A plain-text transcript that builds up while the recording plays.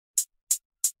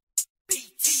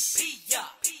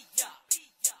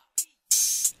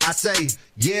I say,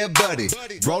 yeah, buddy,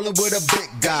 rolling with a big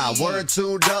guy, word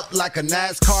tuned up like a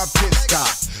NASCAR pit stop.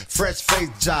 Fresh face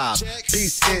job,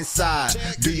 peace inside.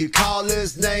 Do you call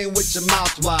his name with your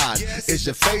mouth wide? Is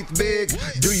your faith big?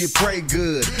 Do you pray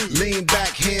good? Lean back,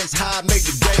 hands high, make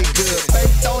the day good.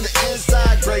 Faith on the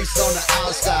inside, grace on the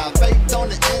outside. Faith on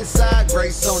the inside,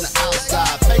 grace on the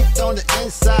outside. Faith on the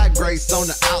inside, grace on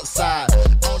the outside.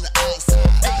 On the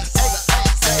outside.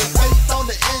 Faith on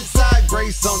the inside,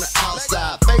 grace on the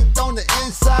outside. Faith on the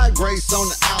inside, grace on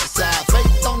the outside.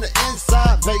 Faith on the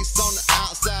inside, grace on the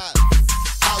outside.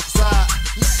 Outside.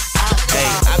 Hey,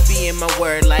 I be in my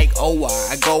word like OR,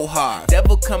 I go hard.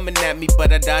 Devil coming at me,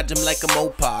 but I dodge him like a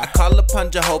Mopar. I call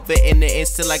upon Jehovah in the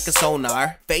instant like a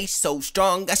sonar. Face so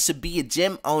strong, I should be a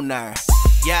gym owner.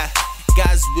 Yeah,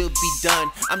 God's will be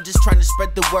done. I'm just trying to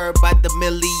spread the word by the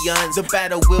millions. The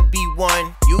battle will be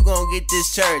won. You gon' get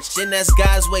this church. Then that's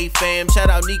God's way, fam. Shout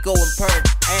out Nico and Perk.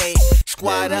 Hey,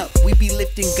 squad up. We be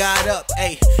lifting God up.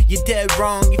 Hey, you're dead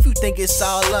wrong if you think it's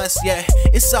all us. Yeah,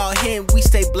 it's all Him. We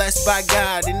stay blessed by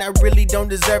God. And I really don't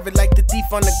deserve it like the thief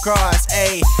on the cross.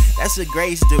 Hey, that's what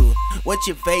grace do. What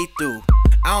your faith do?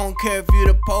 I don't care if you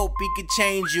the Pope, He could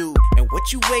change you. And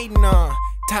what you waiting on?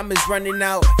 Time is running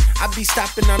out. I be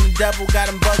stopping on the devil, got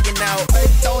him bugging out.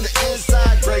 Faith on the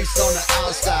inside, grace on the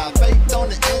outside. Faith on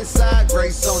the